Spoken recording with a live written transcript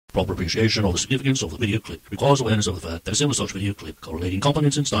Proper appreciation of the significance of the video clip requires awareness of the fact that a similar such video clip correlating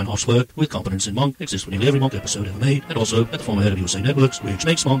competence in Steinhoff's work with competence in Monk exists for nearly every Monk episode ever made, and also at the former head of USA Networks, which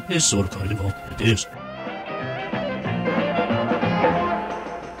makes Monk his sort of kind of involved. It is.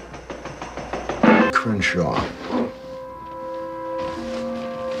 Crenshaw.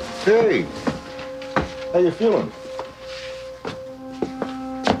 Hey! How you feeling?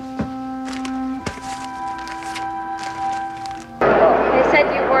 They said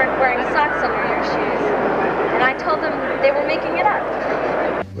you weren't wearing socks under your shoes, and I told them they were making it up.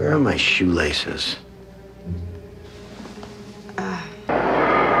 Where are my shoelaces?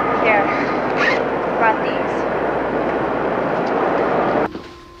 Here, brought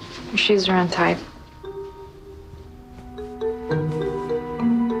these. Your shoes are untied.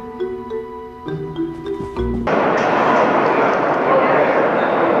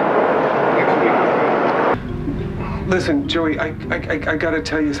 Listen, Joey, I gotta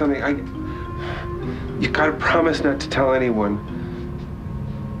tell you something. You gotta promise not to tell anyone.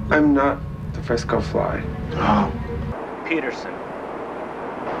 I'm not the Frisco Fly. Oh. Peterson.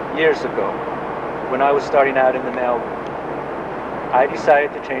 Years ago, when I was starting out in the mailroom, I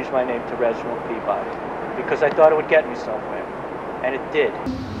decided to change my name to Reginald Peabody because I thought it would get me somewhere, and it did.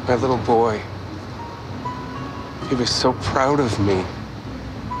 My little boy. He was so proud of me.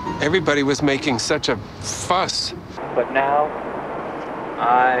 Everybody was making such a fuss. But now,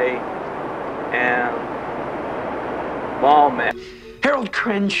 I am Ballman. Harold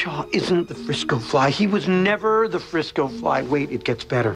Crenshaw isn't the Frisco Fly. He was never the Frisco Fly. Wait, it gets better.